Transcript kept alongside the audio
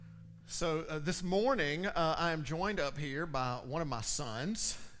So this morning, I am joined up here by one of my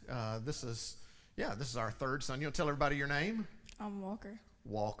sons. This is our third son. You'll tell everybody your name? I'm Walker.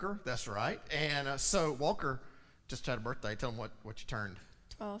 Walker, that's right. And so Walker just had a birthday. Tell him what you turned.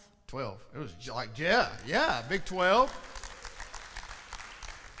 12. 12. It was big 12.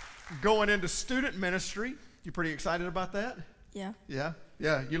 Going into student ministry. You pretty excited about that? Yeah.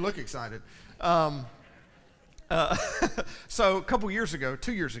 Yeah, you look excited. So a couple years ago,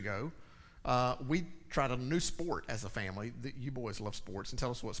 2 years ago, we tried a new sport as a family. You boys love sports, and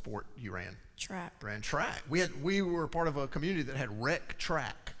tell us what sport you ran. Track. Ran track. We were part of a community that had rec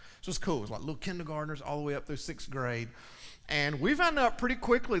track. So it was cool. It was like little kindergartners all the way up through 6th grade. And we found out pretty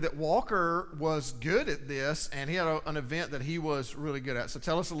quickly that Walker was good at this, and he had an event that he was really good at. So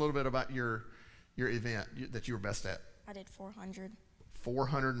tell us a little bit about your event that you were best at. I did 400.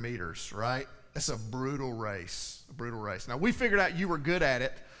 400 meters, right? It's a brutal race. Now, we figured out you were good at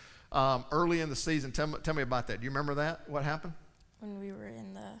it early in the season. Tell me about that. Do you remember that? What happened? When we were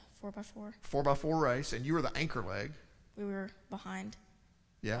in the 4x4. 4x4 race, and you were the anchor leg. We were behind.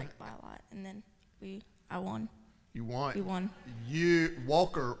 Yeah. Like by a lot. And then I won. You won. We won.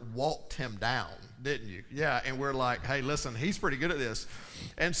 Walker walked him down, didn't you? Yeah, and we're like, hey, listen, he's pretty good at this.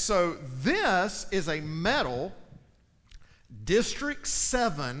 And so this is a medal, District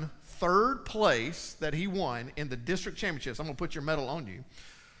 7, third place that he won in the district championships. I'm going to put your medal on you.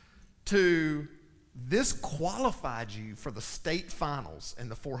 This qualified you for the state finals in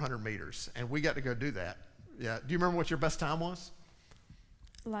the 400 meters, and we got to go do that. Yeah. Do you remember what your best time was?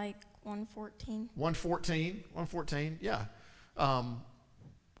 Like 114. 114, yeah.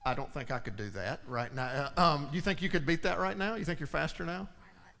 I don't think I could do that right now. You think you could beat that right now? You think you're faster now?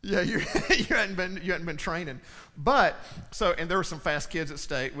 Yeah, you hadn't been training. But and there were some fast kids at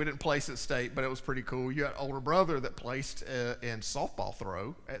state. We didn't place at state, but it was pretty cool. You had an older brother that placed in softball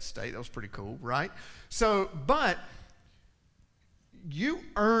throw at state. That was pretty cool, right? But you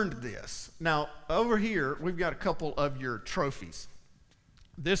earned this. Now, over here, we've got a couple of your trophies.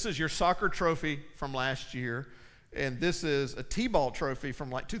 This is your soccer trophy from last year, and this is a T-ball trophy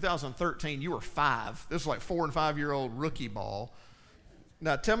from like 2013. You were 5. This is like 4 and 5-year-old rookie ball.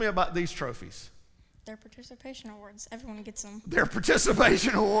 Now, tell me about these trophies. They're participation awards. Everyone gets them. They're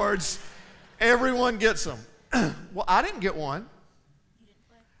participation awards. Everyone gets them. Well, I didn't get one. You didn't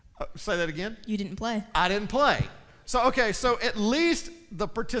play. Say that again? You didn't play. I didn't play. So at least the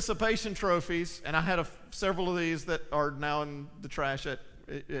participation trophies, and I had several of these that are now in the trash at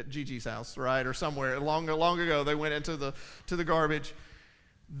Gigi's house, right, or somewhere long ago. They went into the garbage.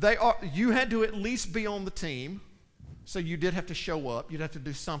 You had to at least be on the team, so you did have to show up. You'd have to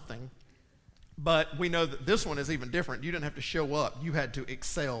do something. But we know that this one is even different. You didn't have to show up. You had to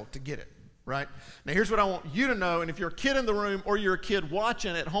excel to get it, right? Now, here's what I want you to know, and if you're a kid in the room or you're a kid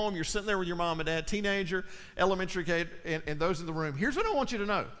watching at home, you're sitting there with your mom and dad, teenager, elementary kid, and those in the room, here's what I want you to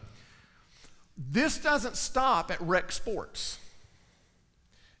know. This doesn't stop at rec sports.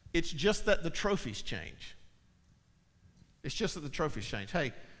 It's just that the trophies change.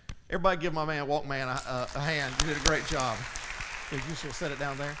 Hey, everybody give my man, Walkman, a hand. You did a great job. You just will set it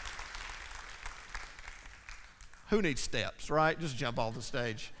down there. Who needs steps, right? Just jump off the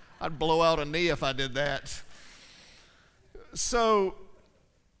stage. I'd blow out a knee if I did that. So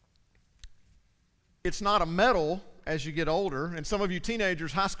it's not a medal as you get older. And some of you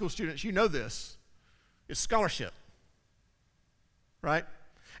teenagers, high school students, you know this. It's scholarship, right?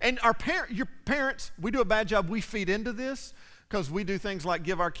 And your parents, we do a bad job. We feed into this because we do things like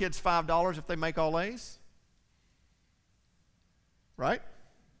give our kids $5 if they make all A's, right?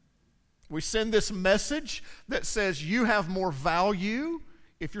 We send this message that says you have more value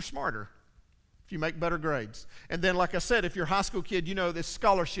if you're smarter, if you make better grades. And then, like I said, if you're a high school kid, you know there's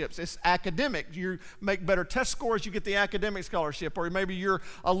scholarships. It's academic. You make better test scores, you get the academic scholarship. Or maybe you're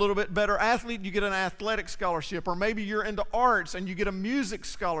a little bit better athlete, you get an athletic scholarship. Or maybe you're into arts and you get a music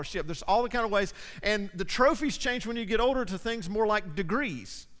scholarship. There's all the kind of ways. And the trophies change when you get older to things more like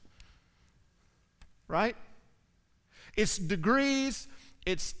degrees, right? It's degrees,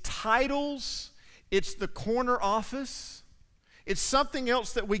 it's titles, it's the corner office. It's something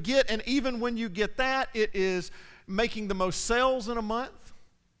else that we get, and even when you get that, it is making the most sales in a month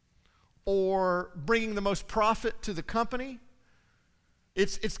or bringing the most profit to the company.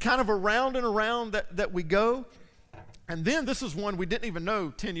 It's kind of around and around that we go. And then this is one we didn't even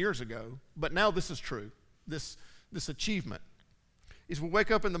know 10 years ago, but now this is true, this achievement. Is we wake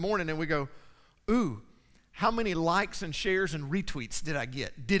up in the morning and we go, ooh, how many likes and shares and retweets did I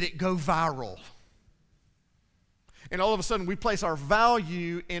get? Did it go viral? And all of a sudden, we place our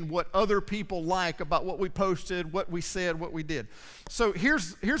value in what other people like about what we posted, what we said, what we did. So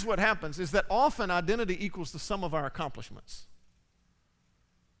here's what happens, is that often identity equals the sum of our accomplishments.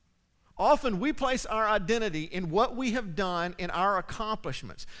 Often we place our identity in what we have done, in our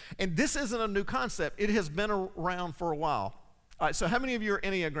accomplishments. And this isn't a new concept. It has been around for a while. All right, so how many of you are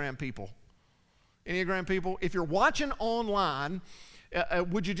Enneagram people? Enneagram people? If you're watching online,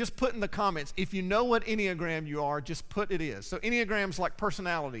 would you just put in the comments, if you know what Enneagram you are, just put it is. So Enneagram's like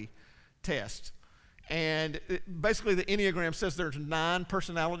personality test. And basically the Enneagram says there's 9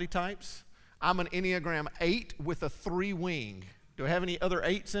 personality types. I'm an Enneagram 8 with a 3 wing. Do I have any other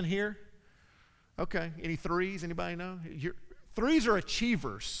 8s in here? Okay, any 3s? Anybody know? 3s are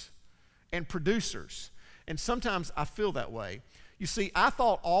achievers and producers. And sometimes I feel that way. You see, I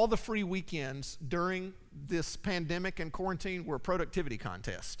thought all the free weekends during this pandemic and quarantine were a productivity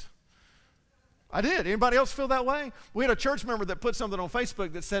contest. I did. Anybody else feel that way? We had a church member that put something on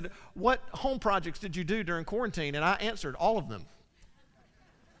Facebook that said, what home projects did you do during quarantine? And I answered, all of them.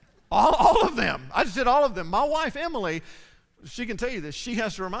 All of them. I just did all of them. My wife, Emily, she can tell you this. She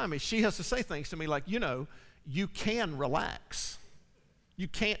has to remind me. She has to say things to me like, you can relax. You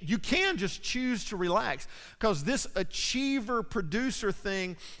can just choose to relax, because this achiever producer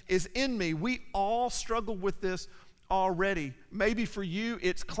thing is in me. We all struggle with this already. Maybe for you,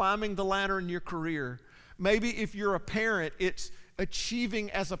 it's climbing the ladder in your career. Maybe if you're a parent, it's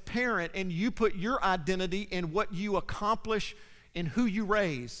achieving as a parent, and you put your identity in what you accomplish, in who you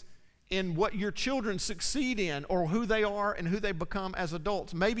raise, in what your children succeed in, or who they are and who they become as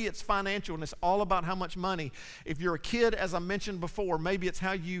adults. Maybe it's financial and it's all about how much money. If you're a kid, as I mentioned before, maybe it's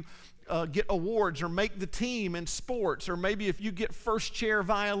how you get awards or make the team in sports, or maybe if you get first chair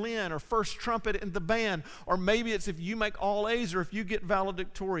violin or first trumpet in the band, or maybe it's if you make all A's or if you get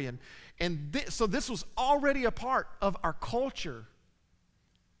valedictorian. And so this was already a part of our culture.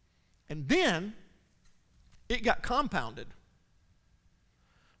 And then it got compounded.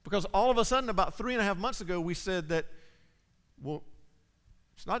 Because all of a sudden, about 3.5 months ago, we said that, well,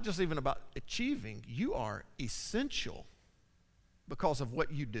 it's not just even about achieving. You are essential because of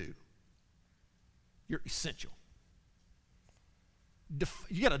what you do. You're essential.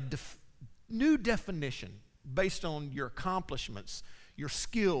 You got a new definition based on your accomplishments, your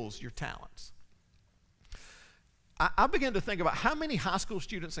skills, your talents. I began to think about how many high school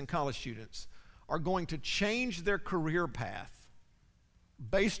students and college students are going to change their career path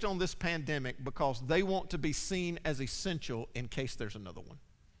based on this pandemic because they want to be seen as essential in case there's another one.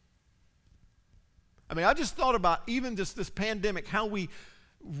 I mean, I just thought about even just this pandemic, how we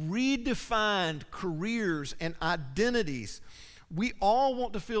redefined careers and identities. We all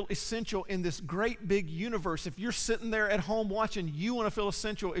want to feel essential in this great big universe. If you're sitting there at home watching, you want to feel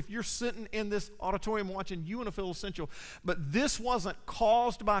essential. If you're sitting in this auditorium watching, you want to feel essential. But this wasn't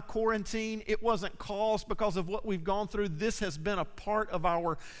caused by quarantine. It wasn't caused because of what we've gone through. This has been a part of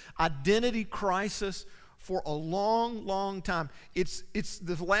our identity crisis for a long, long time. It's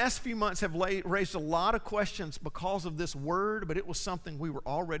the last few months have raised a lot of questions because of this word, but it was something we were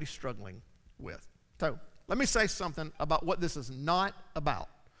already struggling with. So let me say something about what this is not about,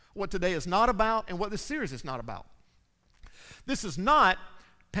 what today is not about, and what this series is not about. This is not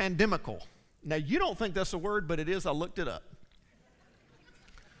pandemical. Now, you don't think that's a word, but it is. I looked it up.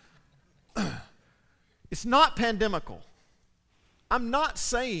 It's not pandemical. I'm not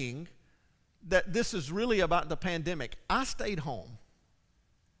saying that this is really about the pandemic. I stayed home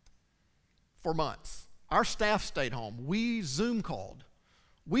for months. Our staff stayed home. We Zoom called.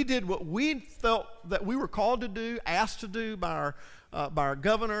 We did what we felt that we were called to do, asked to do by our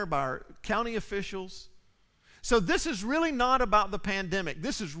governor, by our county officials. So this is really not about the pandemic.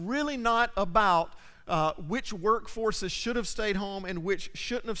 This is really not about which workforces should have stayed home and which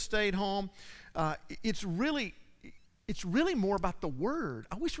shouldn't have stayed home. It's really more about the word.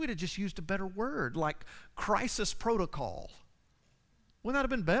 I wish we'd have just used a better word, like crisis protocol. Wouldn't that have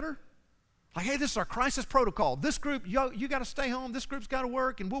been better? Like, hey, this is our crisis protocol. This group, you got to stay home. This group's got to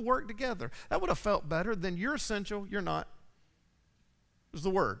work, and we'll work together. That would have felt better than you're essential, you're not. Is the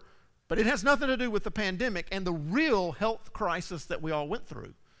word. But it has nothing to do with the pandemic and the real health crisis that we all went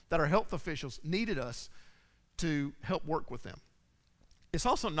through, that our health officials needed us to help work with them. It's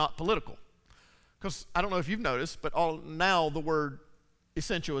also not political. Because I don't know if you've noticed, but now the word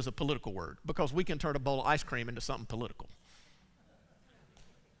essential is a political word because we can turn a bowl of ice cream into something political.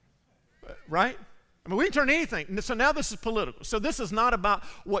 Right? I mean, we can turn anything. So now this is political. So this is not about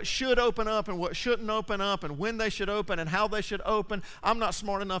what should open up and what shouldn't open up and when they should open and how they should open. I'm not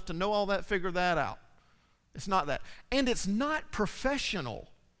smart enough to know all that, figure that out. It's not that. And it's not professional.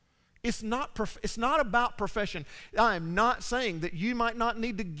 It's not about profession. I am not saying that you might not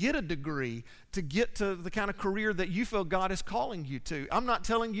need to get a degree to get to the kind of career that you feel God is calling you to. I'm not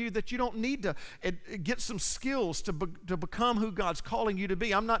telling you that you don't need to get some skills to become who God's calling you to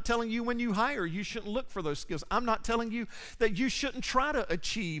be. I'm not telling you when you hire, you shouldn't look for those skills. I'm not telling you that you shouldn't try to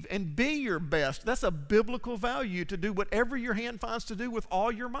achieve and be your best. That's a biblical value, to do whatever your hand finds to do with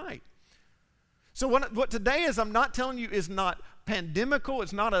all your might. So what today is, I'm not telling you, is not pandemical.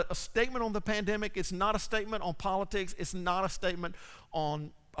 It's not a statement on the pandemic. It's not a statement on politics. It's not a statement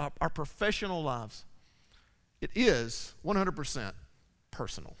on our professional lives. It is 100%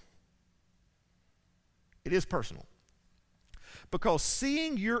 personal. It is personal. Because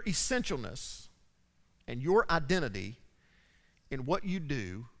seeing your essentialness and your identity in what you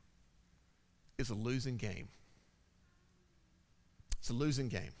do is a losing game. It's a losing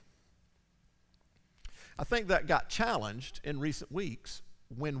game. I think that got challenged in recent weeks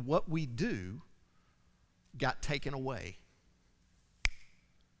when what we do got taken away.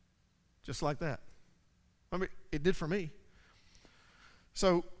 Just like that. I mean, it did for me.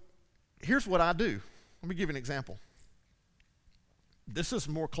 So here's what I do. Let me give you an example. This is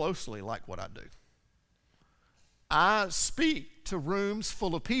more closely like what I do. I speak to rooms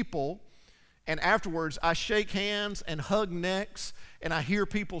full of people, and afterwards I shake hands and hug necks, and I hear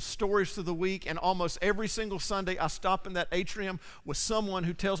people's stories through the week, and almost every single Sunday I stop in that atrium with someone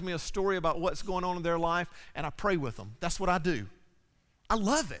who tells me a story about what's going on in their life, and I pray with them. That's what I do. I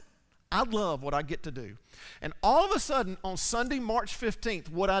love it. I love what I get to do. And all of a sudden, on Sunday, March 15th,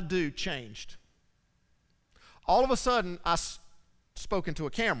 what I do changed. All of a sudden, I spoke into a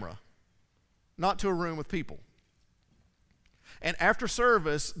camera, not to a room with people. And after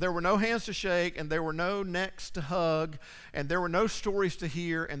service, there were no hands to shake, and there were no necks to hug, and there were no stories to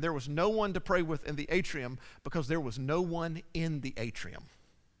hear, and there was no one to pray with in the atrium, because there was no one in the atrium.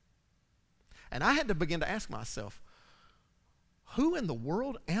 And I had to begin to ask myself, who in the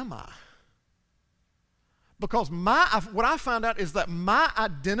world am I? Because what I found out is that my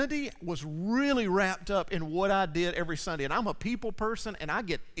identity was really wrapped up in what I did every Sunday. And I'm a people person, and I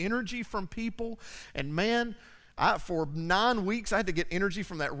get energy from people, and man, for 9 weeks, I had to get energy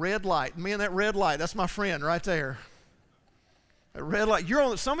from that red light. Man, that red light, that's my friend right there. That red light.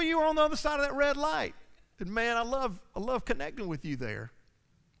 Some of you are on the other side of that red light. And man, I love connecting with you there.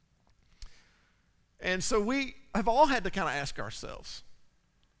 And so we have all had to kind of ask ourselves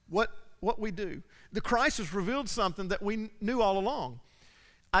what we do. The crisis revealed something that we knew all along.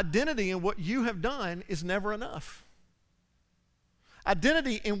 Identity in what you have done is never enough.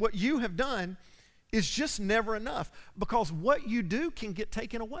 Identity in what you have done is just never enough, because what you do can get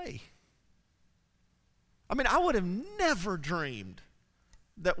taken away. I mean, I would have never dreamed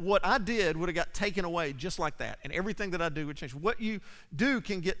that what I did would have got taken away just like that, and everything that I do would change. What you do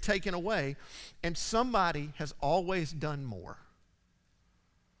can get taken away, and somebody has always done more.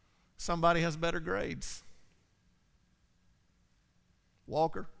 Somebody has better grades.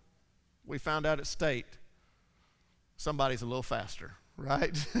 Walker, we found out at State, somebody's a little faster,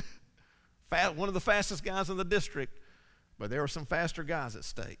 right? One of the fastest guys in the district, but there were some faster guys at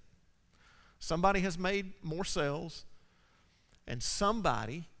State. Somebody has made more sales, and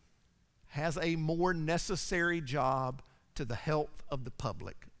somebody has a more necessary job to the health of the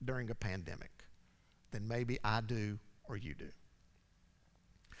public during a pandemic than maybe I do or you do.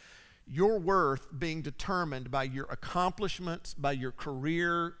 Your worth being determined by your accomplishments, by your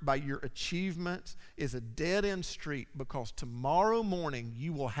career, by your achievements is a dead-end street, because tomorrow morning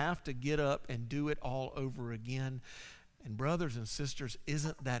you will have to get up and do it all over again. And brothers and sisters,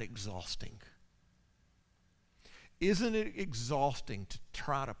 isn't that exhausting? Isn't it exhausting to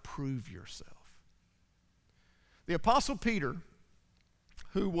try to prove yourself? The Apostle Peter,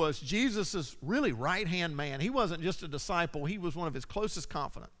 who was Jesus' really right-hand man, he wasn't just a disciple, he was one of his closest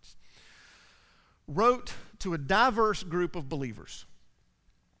confidants, wrote to a diverse group of believers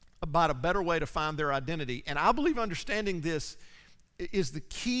about a better way to find their identity. And I believe understanding this is the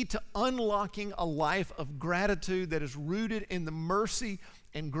key to unlocking a life of gratitude that is rooted in the mercy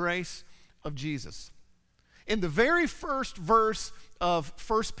and grace of Jesus. In the very first verse of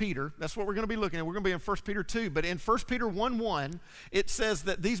 1 Peter, that's what we're going to be looking at. We're going to be in 1 Peter 2, but in 1 Peter 1:1, it says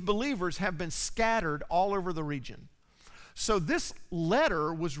that these believers have been scattered all over the region. So this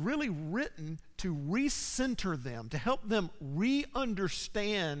letter was really written to recenter them, to help them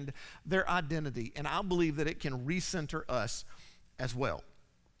re-understand their identity. And I believe that it can recenter us as well.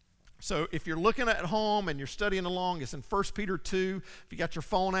 So if you're looking at home and you're studying along, it's in 1 Peter 2. If you got your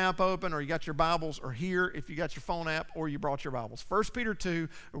phone app open, or you got your Bibles, or here if you got your phone app or you brought your Bibles. 1 Peter 2,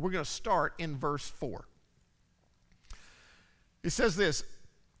 we're going to start in verse 4. It says this: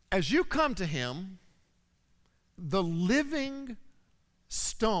 As you come to him, the living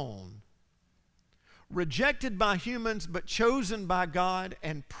stone, rejected by humans but chosen by God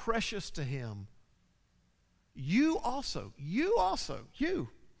and precious to him, you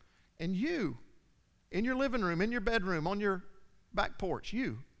in your living room, in your bedroom, on your back porch,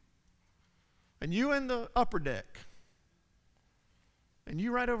 and you in the upper deck, and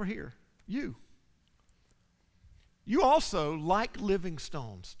you right over here, you also, like living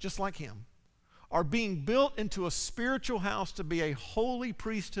stones, just like him, are being built into a spiritual house to be a holy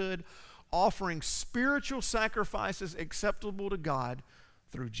priesthood, offering spiritual sacrifices acceptable to God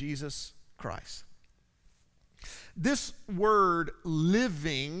through Jesus Christ. This word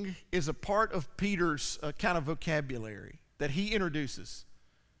living is a part of Peter's kind of vocabulary that he introduces.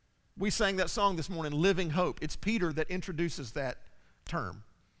 We sang that song this morning, Living Hope. It's Peter that introduces that term.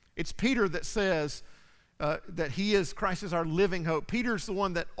 It's Peter that says that Christ is our living hope. Peter's the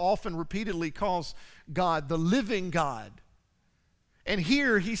one that often repeatedly calls God the living God. And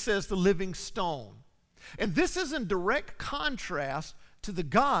here he says the living stone. And this is in direct contrast to the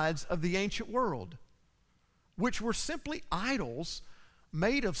gods of the ancient world, which were simply idols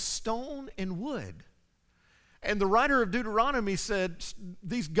made of stone and wood. And the writer of Deuteronomy said,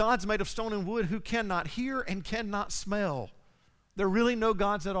 these gods made of stone and wood who cannot hear and cannot smell. They're really no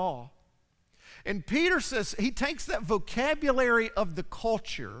gods at all. And Peter says, he takes that vocabulary of the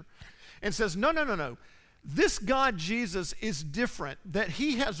culture and says, no. This God Jesus is different, that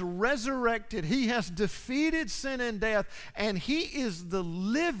he has resurrected, he has defeated sin and death, and he is the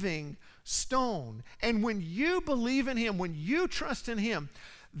living stone. And when you believe in him, when you trust in him,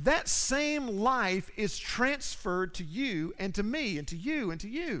 that same life is transferred to you and to me and to you and to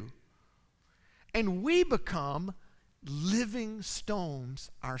you. And we become living stones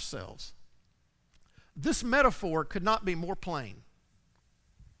ourselves. This metaphor could not be more plain.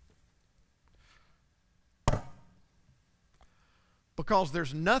 Because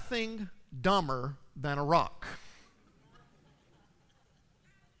there's nothing dumber than a rock.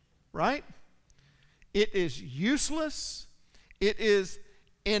 Right? It is useless. It is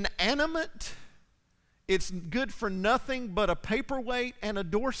inanimate. It's good for nothing but a paperweight and a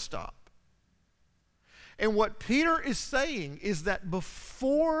doorstop. And what Peter is saying is that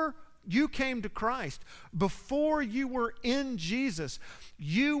before you came to Christ, before you were in Jesus,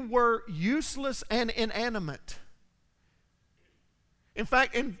 you were useless and inanimate. In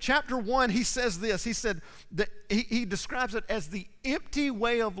fact, in chapter 1, he says this. He said that he describes it as the empty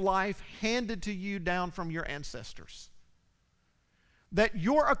way of life handed to you down from your ancestors. That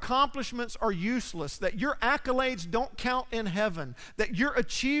your accomplishments are useless, that your accolades don't count in heaven, that your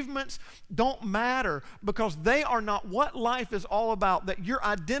achievements don't matter because they are not what life is all about, that your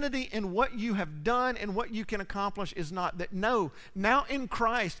identity in what you have done and what you can accomplish is not. That no, now in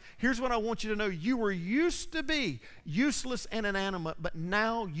Christ, here's what I want you to know. You were used to be useless and inanimate, but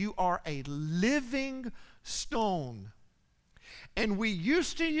now you are a living stone. And we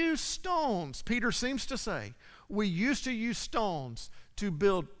used to use stones, Peter seems to say, we used to use stones to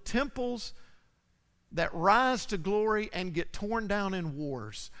build temples that rise to glory and get torn down in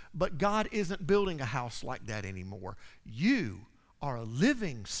wars. But God isn't building a house like that anymore. You are a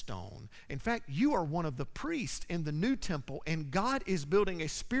living stone. In fact, you are one of the priests in the new temple, and God is building a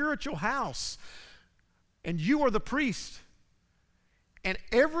spiritual house, and you are the priest. And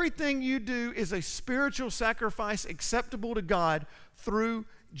everything you do is a spiritual sacrifice acceptable to God through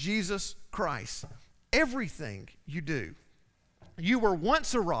Jesus Christ. Everything you do. You were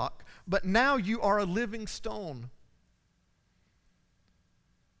once a rock, but now you are a living stone.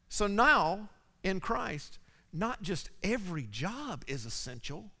 So now, in Christ, not just every job is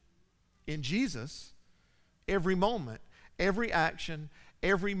essential. In Jesus, every moment, every action,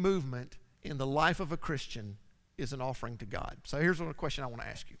 every movement in the life of a Christian is an offering to God. So here's a question I want to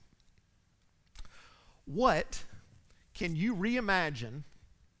ask you. What can you reimagine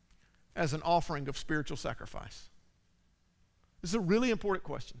as an offering of spiritual sacrifice? This is a really important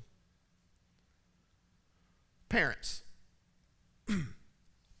question. Parents,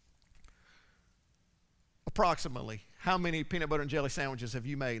 approximately, how many peanut butter and jelly sandwiches have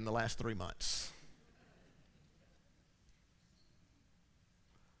you made in the last 3 months?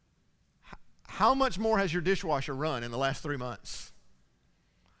 How much more has your dishwasher run in the last 3 months?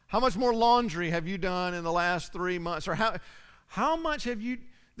 How much more laundry have you done in the last 3 months? Or how much have you,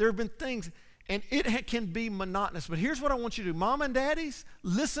 there have been things, and it can be monotonous. But here's what I want you to do. Mom and daddies,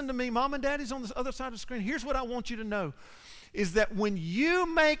 listen to me. Mom and daddies on this other side of the screen, here's what I want you to know. is that when you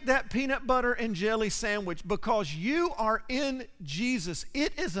make that peanut butter and jelly sandwich because you are in Jesus,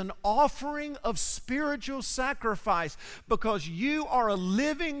 it is an offering of spiritual sacrifice because you are a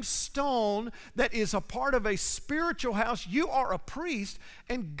living stone that is a part of a spiritual house. You are a priest,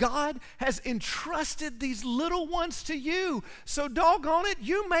 and God has entrusted these little ones to you. So doggone it,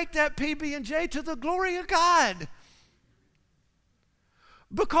 you make that PB&J to the glory of God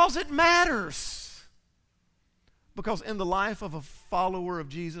because it matters. Because in the life of a follower of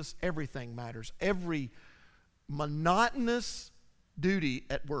Jesus, everything matters. Every monotonous duty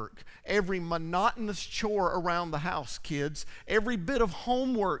at work, every monotonous chore around the house, kids, every bit of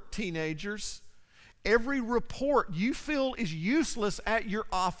homework, teenagers, every report you feel is useless at your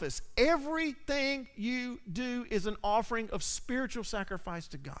office, everything you do is an offering of spiritual sacrifice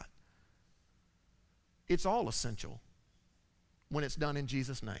to God. It's all essential when it's done in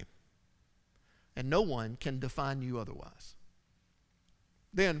Jesus' name. And no one can define you otherwise.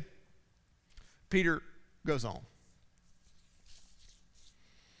 Then Peter goes on.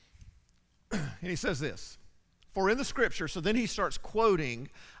 And he says this, for in the scripture, so then he starts quoting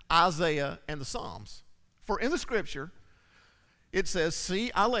Isaiah and the Psalms. For in the scripture, it says,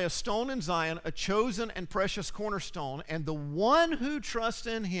 see, I lay a stone in Zion, a chosen and precious cornerstone, and the one who trusts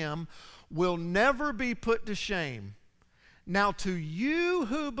in him will never be put to shame. Now to you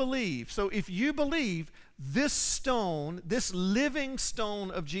who believe, so if you believe, this stone, this living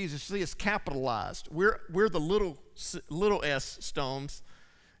stone of Jesus, see, it's capitalized. We're the little s stones.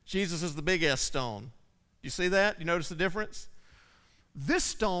 Jesus is the big S stone. You see that? You notice the difference? This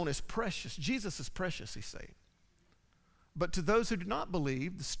stone is precious. Jesus is precious, he's saying. But to those who do not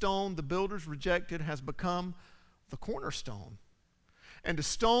believe, the stone the builders rejected has become the cornerstone, and a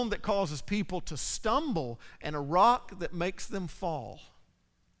stone that causes people to stumble, and a rock that makes them fall.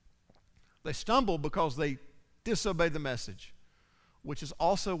 They stumble because they disobey the message, which is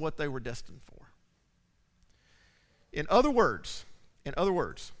also what they were destined for. In other words,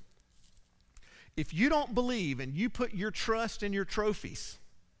 if you don't believe and you put your trust in your trophies,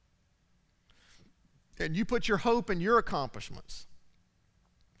 and you put your hope in your accomplishments,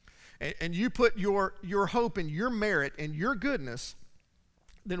 and you put your hope in your merit and your goodness,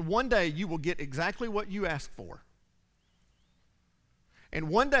 then one day you will get exactly what you asked for. And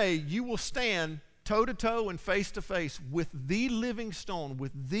one day you will stand toe-to-toe and face-to-face with the living stone,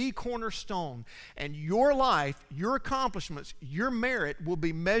 with the cornerstone, and your life, your accomplishments, your merit will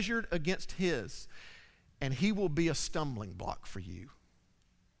be measured against his, and he will be a stumbling block for you.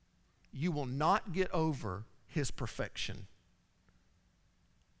 You will not get over his perfection.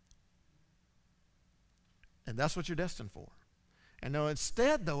 And that's what you're destined for. And now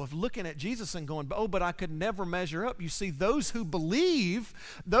instead, though, of looking at Jesus and going, oh, but I could never measure up, you see, those who believe,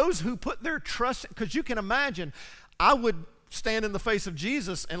 those who put their trust, because you can imagine, I would stand in the face of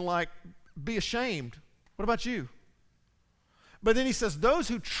Jesus and be ashamed. What about you? But then he says, those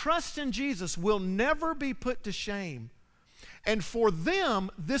who trust in Jesus will never be put to shame. And for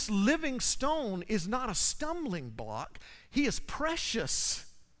them, this living stone is not a stumbling block. He is precious.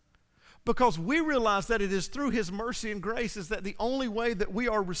 Because we realize that it is through his mercy and grace is that the only way that we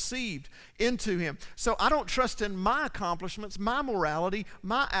are received into him. So I don't trust in my accomplishments, my morality,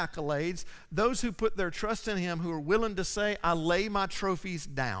 my accolades. Those who put their trust in him, who are willing to say, I lay my trophies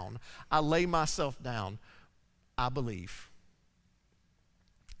down. I lay myself down. I believe.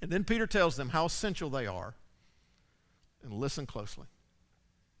 And then Peter tells them how essential they are. And listen closely.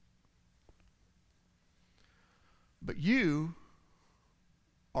 But you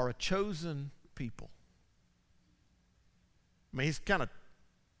are a chosen people. I mean, he's kind of,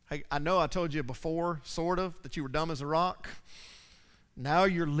 hey, I know I told you before, sort of, that you were dumb as a rock. Now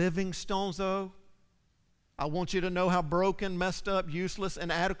you're living stones, though. I want you to know how broken, messed up, useless,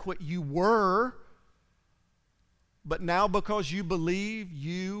 inadequate you were. But now because you believe,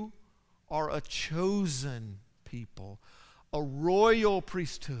 you are a chosen people, a royal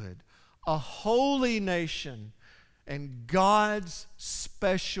priesthood, a holy nation, and God's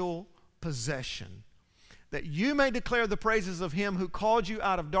special possession, that you may declare the praises of him who called you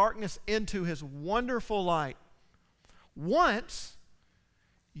out of darkness into his wonderful light. Once,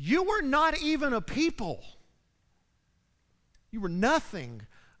 you were not even a people. You were nothing.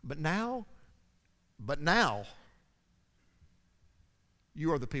 But now,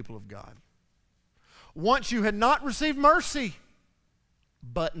 you are the people of God. Once you had not received mercy,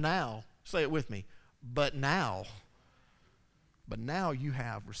 but now, say it with me, but now you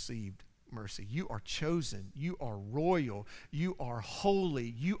have received mercy. You are chosen. You are royal. You are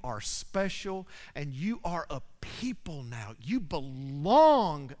holy. You are special. And you are a people now. You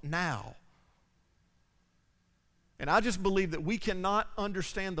belong now. And I just believe that we cannot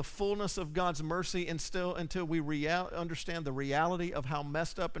understand the fullness of God's mercy until we understand the reality of how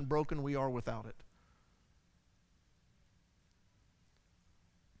messed up and broken we are without it.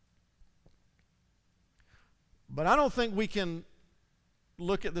 But I don't think we can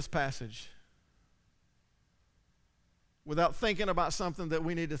look at this passage without thinking about something that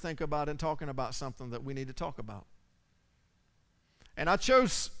we need to think about and talking about something that we need to talk about. And I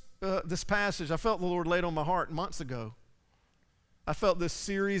chose this passage. I felt the Lord laid on my heart months ago. I felt this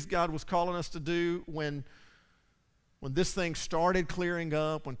series God was calling us to do when this thing started clearing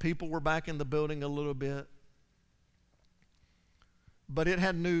up, when people were back in the building a little bit. But it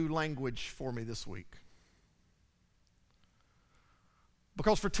had new language for me this week.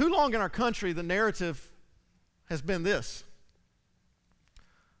 Because for too long in our country, the narrative has been this: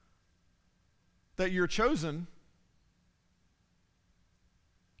 that you're chosen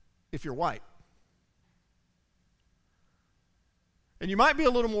if you're white. And you might be a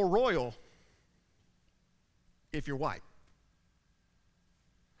little more royal if you're white.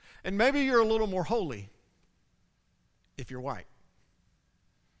 And maybe you're a little more holy if you're white.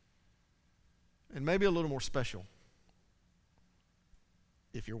 And maybe a little more special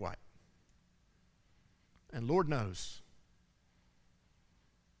if you're white. And Lord knows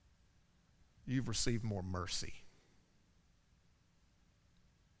you've received more mercy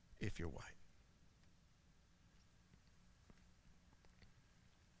if you're white.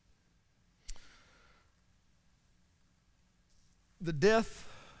 The death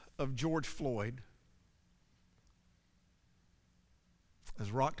of George Floyd has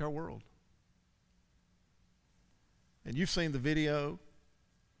rocked our world. And you've seen the video.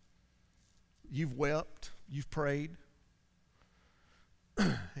 You've wept. You've prayed.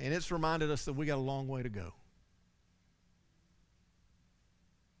 And it's reminded us that we got a long way to go.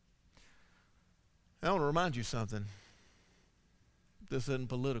 I want to remind you something. This isn't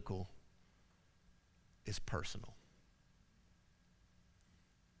political. It's personal.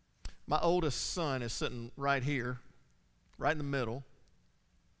 My oldest son is sitting right here, right in the middle.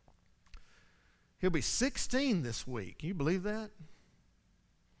 He'll be 16 this week. Can you believe that?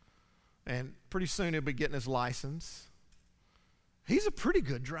 And pretty soon he'll be getting his license. He's a pretty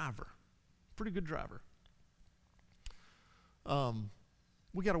good driver. Pretty good driver.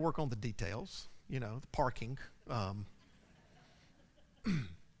 We got to work on the details, the parking. And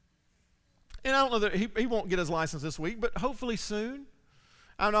I don't know that he won't get his license this week, but hopefully soon.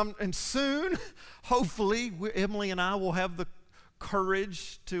 And soon, hopefully, Emily and I will have the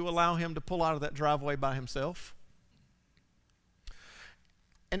courage to allow him to pull out of that driveway by himself.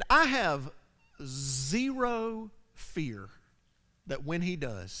 And I have zero fear that when he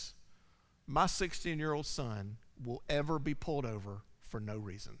does, my 16-year-old son will ever be pulled over for no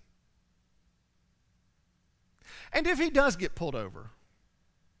reason. And if he does get pulled over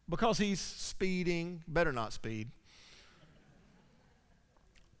because he's speeding, better not speed,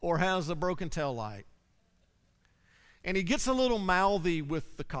 or has a broken tail light, and he gets a little mouthy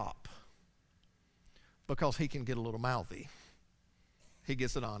with the cop, because he can get a little mouthy. He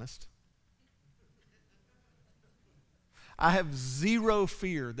gets it honest. I have zero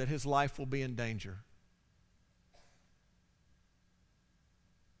fear that his life will be in danger.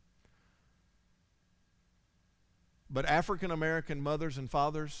 But African American mothers and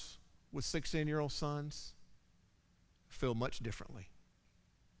fathers with 16-year-old sons feel much differently.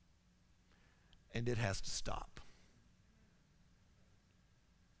 And it has to stop.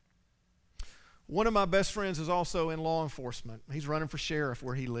 One of my best friends is also in law enforcement. He's running for sheriff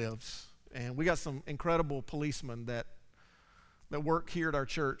where he lives. And we got some incredible policemen that work here at our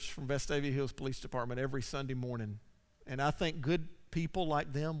church from Vestavia Hills Police Department every Sunday morning. And I think good people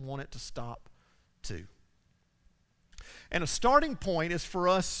like them want it to stop too. And a starting point is for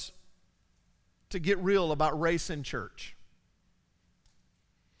us to get real about race in church.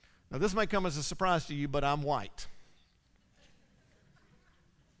 Now, this may come as a surprise to you, but I'm white.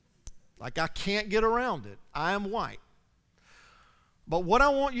 Like, I can't get around it. I am white. But what I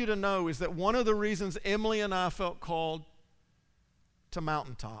want you to know is that one of the reasons Emily and I felt called to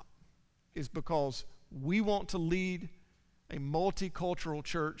Mountaintop is because we want to lead a multicultural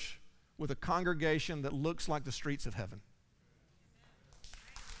church with a congregation that looks like the streets of heaven.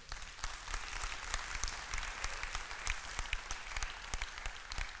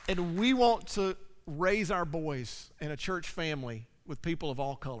 And we want to raise our boys in a church family with people of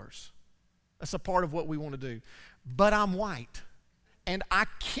all colors. That's a part of what we want to do. But I'm white. And I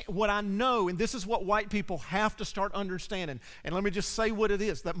can't, what I know, and this is what white people have to start understanding, and let me just say what it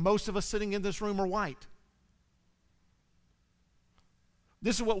is, that most of us sitting in this room are white.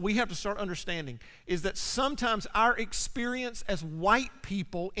 This is what we have to start understanding, is that sometimes our experience as white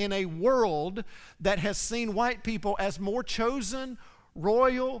people in a world that has seen white people as more chosen,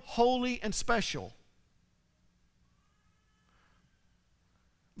 royal, holy, and special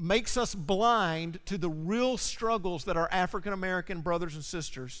makes us blind to the real struggles that our African American brothers and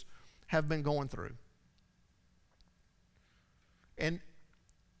sisters have been going through. And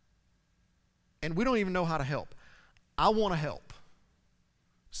we don't even know how to help. I want to help.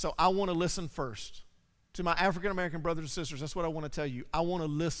 So I want to listen first. To my African American brothers and sisters, that's what I want to tell you. I want to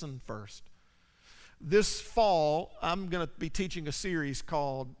listen first. This fall, I'm going to be teaching a series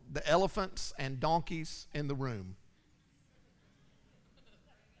called The Elephants and Donkeys in the Room.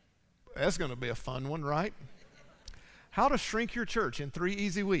 That's going to be a fun one, right? How to shrink your church in 3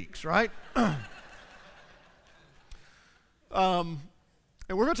 easy weeks, right? And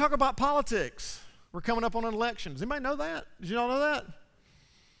we're going to talk about politics. We're coming up on an election. Does anybody know that? Did you all know that?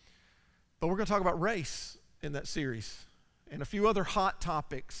 But we're going to talk about race in that series and a few other hot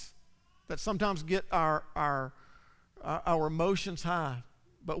topics that sometimes get our emotions high.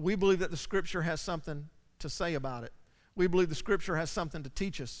 But we believe that the Scripture has something to say about it. We believe the Scripture has something to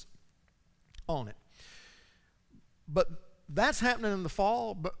teach us on it. But that's happening in the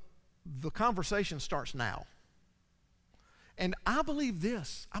fall, but the conversation starts now. And I believe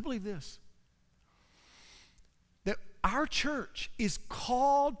this, that our church is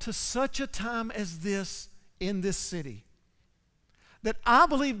called to such a time as this in this city. That I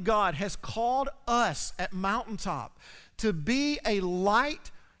believe God has called us at Mountaintop to be a light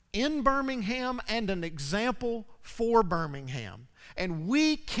in Birmingham and an example for Birmingham. And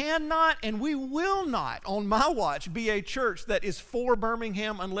we cannot and we will not, on my watch, be a church that is for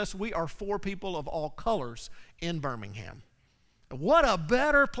Birmingham unless we are for people of all colors in Birmingham. What a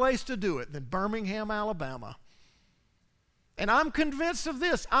better place to do it than Birmingham, Alabama. And I'm convinced of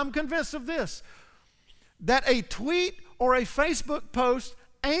this, that a tweet or a Facebook post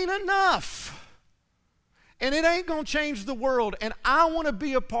ain't enough. And it ain't going to change the world. And I want to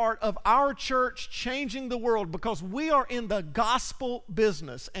be a part of our church changing the world because we are in the gospel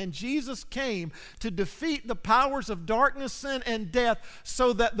business. And Jesus came to defeat the powers of darkness, sin, and death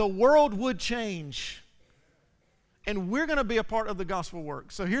so that the world would change. And we're going to be a part of the gospel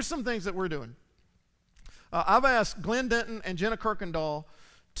work. So here's some things that we're doing. I've asked Glenn Denton and Jenna Kirkendall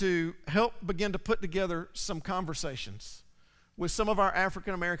to help begin to put together some conversations with some of our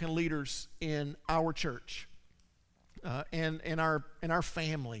African American leaders in our church. And in our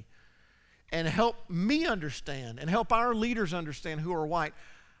family, and help me understand and help our leaders understand who are white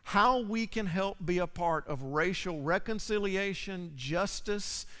how we can help be a part of racial reconciliation,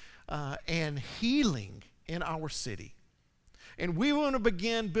 justice, and healing in our city. And we want to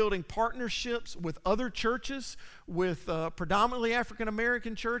begin building partnerships with other churches, with predominantly African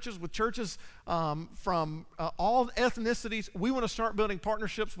American churches, with churches from all ethnicities. We want to start building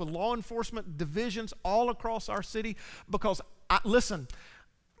partnerships with law enforcement divisions all across our city because, listen,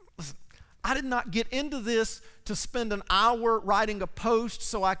 I did not get into this to spend an hour writing a post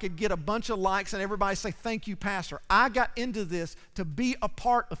so I could get a bunch of likes and everybody say, "Thank you, Pastor." I got into this to be a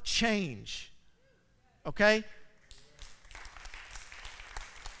part of change, okay?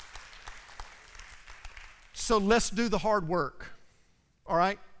 So let's do the hard work, all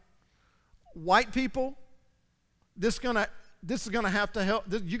right? White people, this is gonna have to help.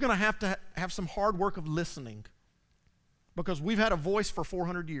 You're going to have some hard work of listening because we've had a voice for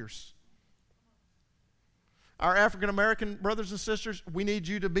 400 years. Our African American brothers and sisters, we need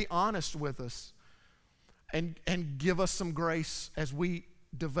you to be honest with us and give us some grace as we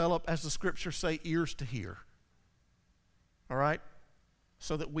develop, as the Scriptures say, ears to hear, all right?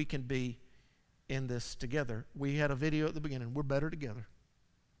 So that we can be in this together. We had a video at the beginning. We're better together.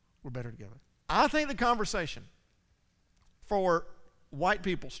 We're better together. I think the conversation for white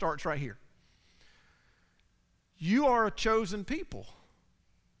people starts right here. You are a chosen people.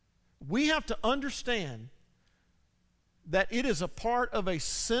 We have to understand that it is a part of a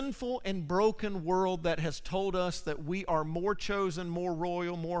sinful and broken world that has told us that we are more chosen, more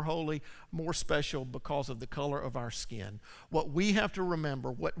royal, more holy, more special because of the color of our skin. What we have to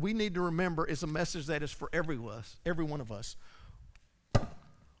remember, what we need to remember is a message that is for every one of us.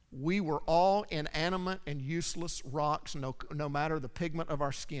 We were all inanimate and useless rocks, no matter the pigment of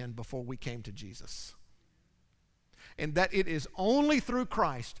our skin, before we came to Jesus. And that it is only through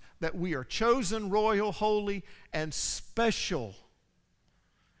Christ that we are chosen, royal, holy, and special.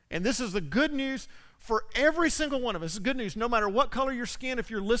 And this is the good news for every single one of us. It's good news. No matter what color your skin,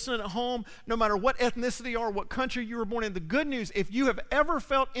 if you're listening at home, no matter what ethnicity or what country you were born in, the good news, if you have ever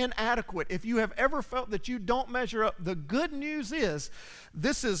felt inadequate, if you have ever felt that you don't measure up, the good news is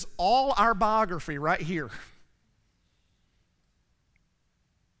this is all our biography right here.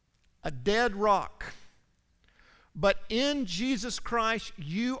 A dead rock. But in Jesus Christ,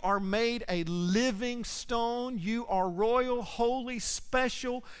 you are made a living stone. You are royal, holy,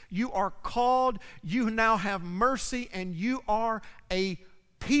 special. You are called. You now have mercy, and you are a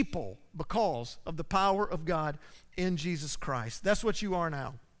people because of the power of God in Jesus Christ. That's what you are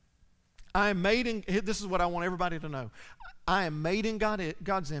now. I am made in, this is what I want everybody to know. I am made in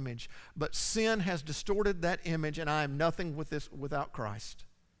God's image, but sin has distorted that image, and I am nothing without Christ.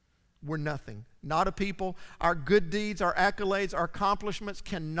 We're nothing. Not a people. Our good deeds, our accolades, our accomplishments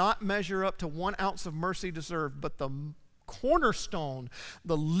cannot measure up to 1 ounce of mercy deserved. But the cornerstone,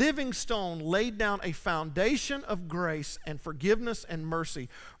 the living stone, laid down a foundation of grace and forgiveness and mercy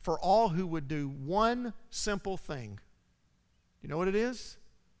for all who would do one simple thing. You know what it is?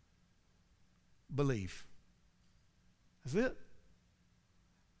 Believe. That's it.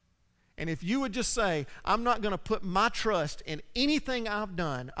 And if you would just say, I'm not going to put my trust in anything I've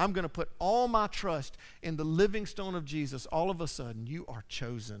done, I'm going to put all my trust in the living stone of Jesus, all of a sudden you are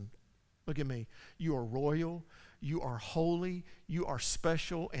chosen. Look at me. You are royal, you are holy, you are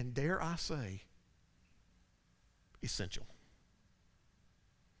special, and dare I say, essential.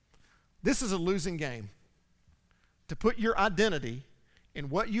 This is a losing game. To put your identity in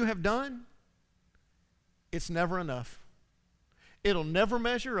what you have done, it's never enough. It'll never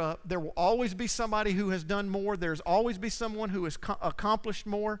measure up. There will always be somebody who has done more. There's always be someone who has accomplished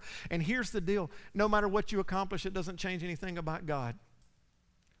more. And here's the deal. No matter what you accomplish, it doesn't change anything about God.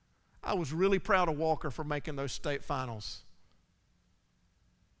 I was really proud of Walker for making those state finals.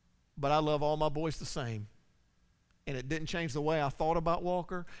 But I love all my boys the same. And it didn't change the way I thought about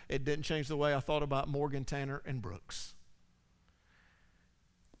Walker. It didn't change the way I thought about Morgan, Tanner, and Brooks.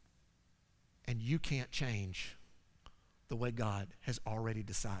 And you can't change the way God has already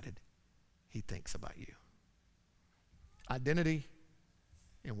decided He thinks about you. Identity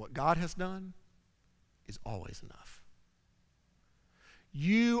in what God has done is always enough.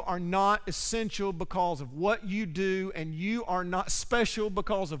 You are not essential because of what you do, and you are not special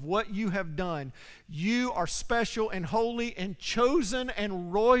because of what you have done. You are special and holy and chosen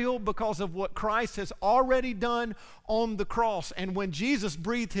and royal because of what Christ has already done on the cross. And when Jesus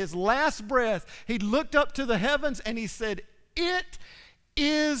breathed His last breath, He looked up to the heavens and He said, "It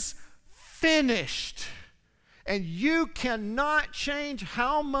is finished." And you cannot change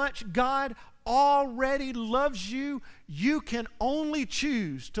how much God already loves you. You can only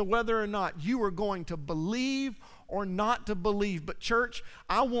choose to whether or not you are going to believe or not to believe. But church,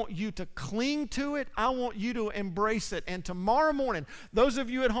 I want you to cling to it. I want you to embrace it. And tomorrow morning, those of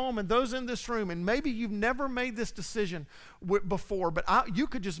you at home and those in this room, and maybe you've never made this decision before, but you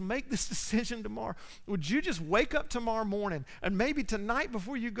could just make this decision tomorrow. Would you just wake up tomorrow morning, and maybe tonight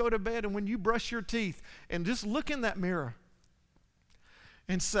before you go to bed and when you brush your teeth, and just look in that mirror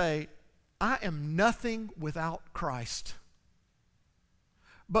and say, I am nothing without Christ.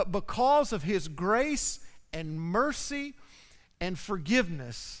 But because of His grace and mercy and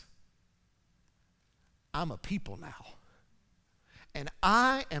forgiveness, I'm a people now. And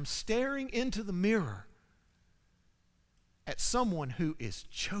I am staring into the mirror at someone who is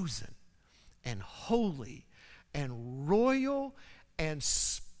chosen and holy and royal and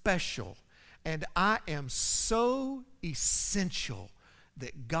special. And I am so essential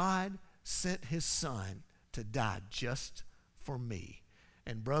that God sent His Son to die just for me.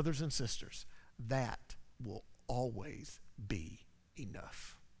 And brothers and sisters, that will always be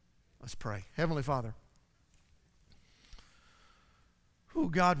enough. Let's pray. Heavenly Father, oh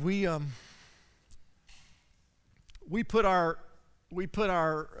God, we put our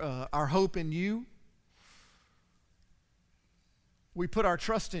hope in You. We put our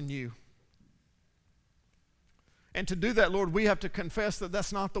trust in You. And to do that, Lord, we have to confess that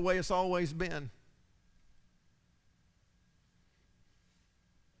that's not the way it's always been.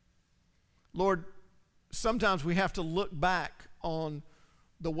 Lord, sometimes we have to look back on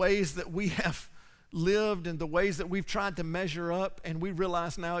the ways that we have lived and the ways that we've tried to measure up, and we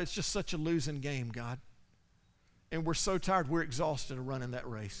realize now it's just such a losing game, God. And we're so tired, we're exhausted of running that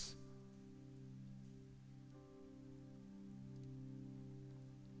race.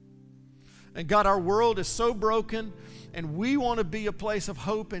 And God, our world is so broken, and we want to be a place of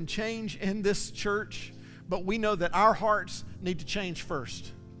hope and change in this church, but we know that our hearts need to change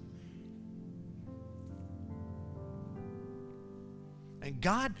first. And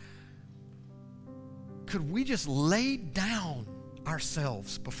God, could we just lay down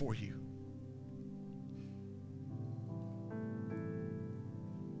ourselves before you?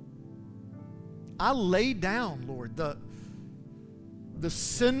 I lay down, Lord, the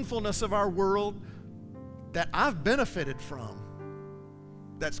sinfulness of our world that I've benefited from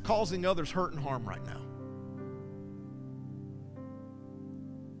that's causing others hurt and harm right now.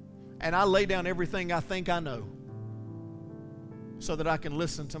 And I lay down everything I think I know so that I can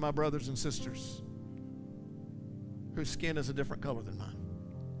listen to my brothers and sisters whose skin is a different color than mine.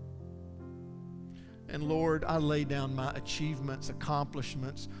 And Lord, I lay down my achievements,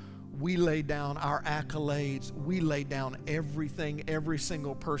 accomplishments. We lay down our accolades. We lay down everything, every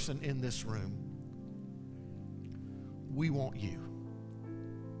single person in this room. We want you.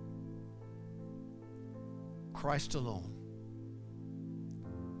 Christ alone,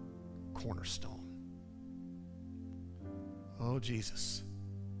 cornerstone. Oh, Jesus,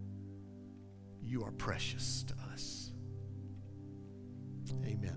 you are precious to us. Amen.